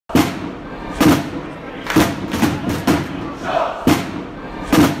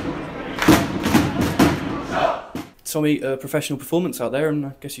Tommy, professional performance out there, and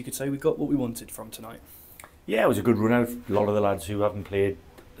I guess you could say we got what we wanted from tonight. Yeah, it was a good run out. A lot of the lads who haven't played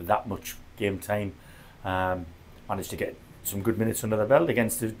that much game time managed to get some good minutes under their belt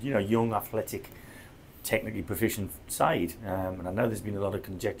against a young, athletic, technically proficient side. And I know there's been a lot of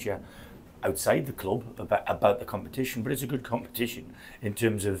conjecture outside the club about the competition, but it's a good competition in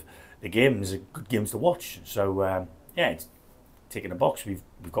terms of the games, good games to watch. So yeah, it's ticking a box. We've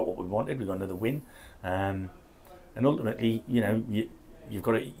got what we wanted. We've got another win, and ultimately, you've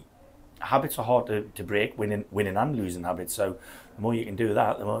got to. Habits are hard to break, winning and losing habits. So the more you can do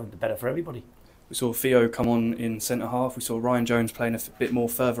that, the better for everybody. We saw Theo come on in centre half. We saw Ryan Jones playing a bit more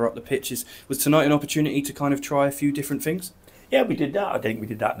further up the pitches. Was tonight an opportunity to kind of try a few different things? Yeah, we did that. I think we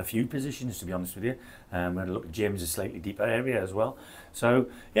did that in a few positions, to be honest with you. We had a look at James' a slightly deeper area as well. So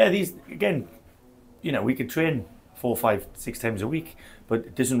yeah, these again, we could train 4, 5, 6 times a week, but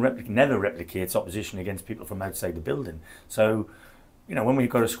it doesn't never replicates opposition against people from outside the building. So when we've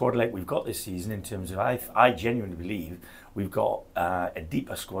got a squad like we've got this season, in terms of, I genuinely believe we've got a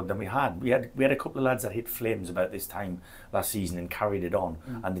deeper squad than we had. We had a couple of lads that hit flames about this time last season and carried it on,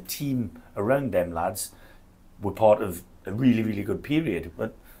 and the team around them lads were part of a really, really good period.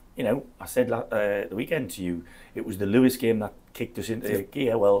 But I said the weekend to you, it was the Lewis game that kicked us into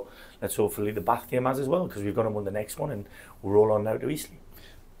gear. Well, let's hopefully the Bath game has as well, because we've got to win the next one, and we're all on now to Eastleigh.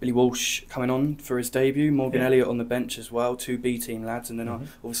 Billy Walsh coming on for his debut, Morgan Elliott on the bench as well, 2 B team lads, and then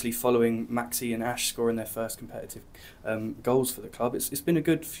obviously following Maxi and Ash scoring their first competitive goals for the club. It's been a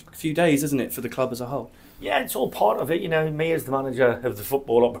good few days, isn't it, for the club as a whole? Yeah, it's all part of it. Me as the manager of the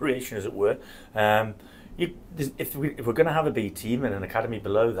football operation, as it were, if we're going to have a B team and an academy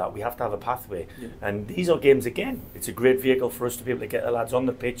below that, we have to have a pathway. And these are games, again, it's a great vehicle for us to be able to get the lads on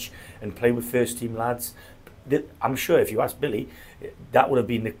the pitch and play with first team lads. I'm sure if you ask Billy, that would have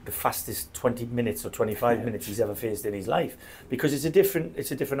been the fastest 20 minutes or 25 minutes he's ever faced in his life, because it's a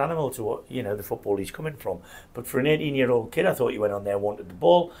different animal to what the football he's coming from. But for an 18-year-old kid, I thought he went on there, wanted the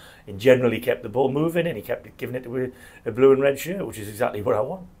ball, and generally kept the ball moving, and he kept giving it to a blue and red shirt, which is exactly what I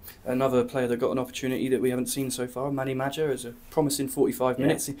want. Another player that got an opportunity that we haven't seen so far, Manny Madger, is a promising 45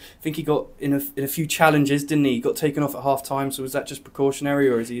 minutes. I think he got in a few challenges, didn't he? He got taken off at half time, so was that just precautionary,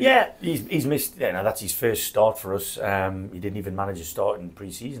 or is he? Yeah, he's missed. That's his first start for us. He didn't even manage to start in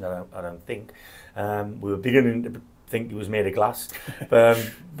pre-season, I don't think. We were beginning to think he was made of glass,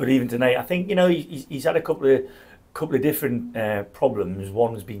 but even tonight, I think he's had a couple of different problems.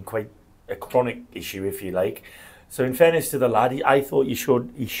 One's been quite a chronic issue, if you like. So in fairness to the lad, I thought he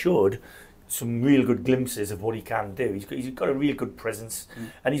showed some real good glimpses of what he can do. He's got a real good presence,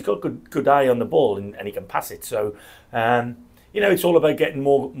 and he's got good eye on the ball, and he can pass it. So it's all about getting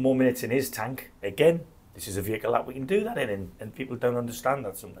more minutes in his tank. Again, this is a vehicle that we can do that in, and people don't understand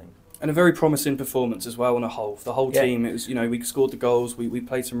that sometimes. And a very promising performance as well on a whole. The whole team, it was, we scored the goals, we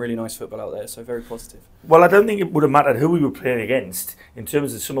played some really nice football out there, so very positive. Well, I don't think it would have mattered who we were playing against. In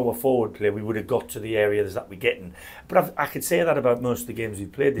terms of some of our forward play, we would have got to the areas that we're getting. But I could say that about most of the games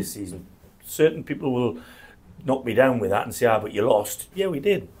we've played this season. Certain people will knock me down with that and say, but you lost. Yeah, we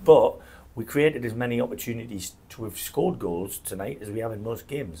did. But we created as many opportunities to have scored goals tonight as we have in most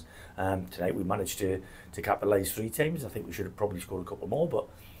games. Tonight we managed to capitalise 3 times. I think we should have probably scored a couple more, but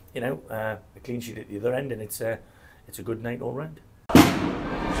a clean sheet at the other end, and it's a good night all round.